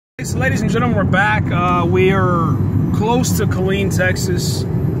So ladies and gentlemen, we're back. We are close to Killeen, Texas,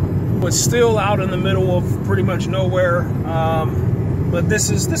 but still out in the middle of pretty much nowhere. But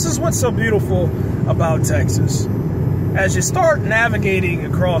this is what's so beautiful about Texas. As you start navigating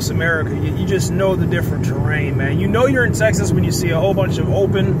across America, you just know the different terrain, man. You know you're in Texas when you see a whole bunch of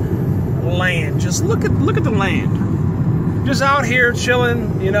open land. Just look at the land. Just out here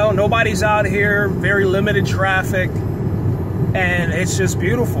chilling, you know, nobody's out here, very limited traffic. And it's just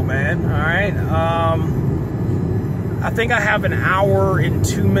beautiful, man. All right. I think I have an hour and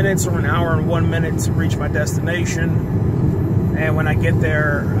 2 minutes or an hour and 1 minute to reach my destination. And when I get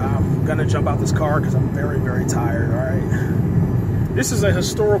there, I'm going to jump out this car because I'm very, very tired. All right. This is a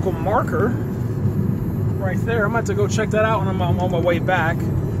historical marker right there. I'm about to go check that out when I'm on my way back.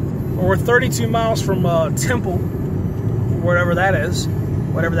 We're 32 miles from Temple, whatever that is,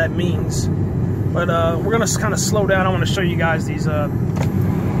 whatever that means. But we're going to kind of slow down. I want to show you guys these couple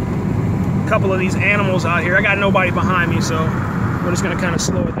of these animals out here. I got nobody behind me, so we're just going to kind of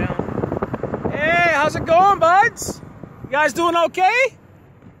slow it down. Hey, how's it going, buds? You guys doing okay?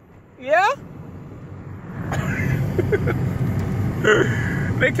 Yeah?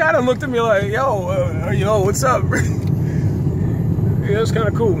 They kind of looked at me like, yo, what's up? Yeah, it's kind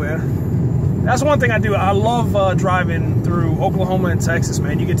of cool, man. That's one thing I do. I love driving through Oklahoma and Texas,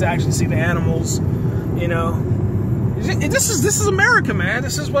 man. You get to actually see the animals, you know. This is America, man.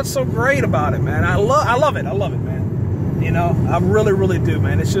 This is what's so great about it, man. I love it. I love it, man. You know, I really, really do,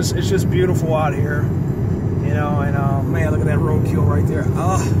 man. It's just beautiful out here, you know. And man, look at that roadkill right there.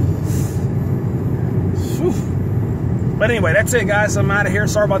 But anyway, that's it, guys. I'm out of here.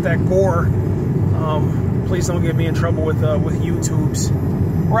 Sorry about that gore. Please don't get me in trouble with YouTubes.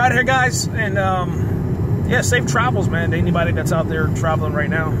 We're out of here, guys, and yeah, safe travels, man, to anybody that's out there traveling right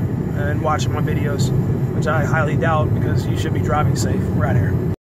now and watching my videos, which I highly doubt because you should be driving safe. We're out of here.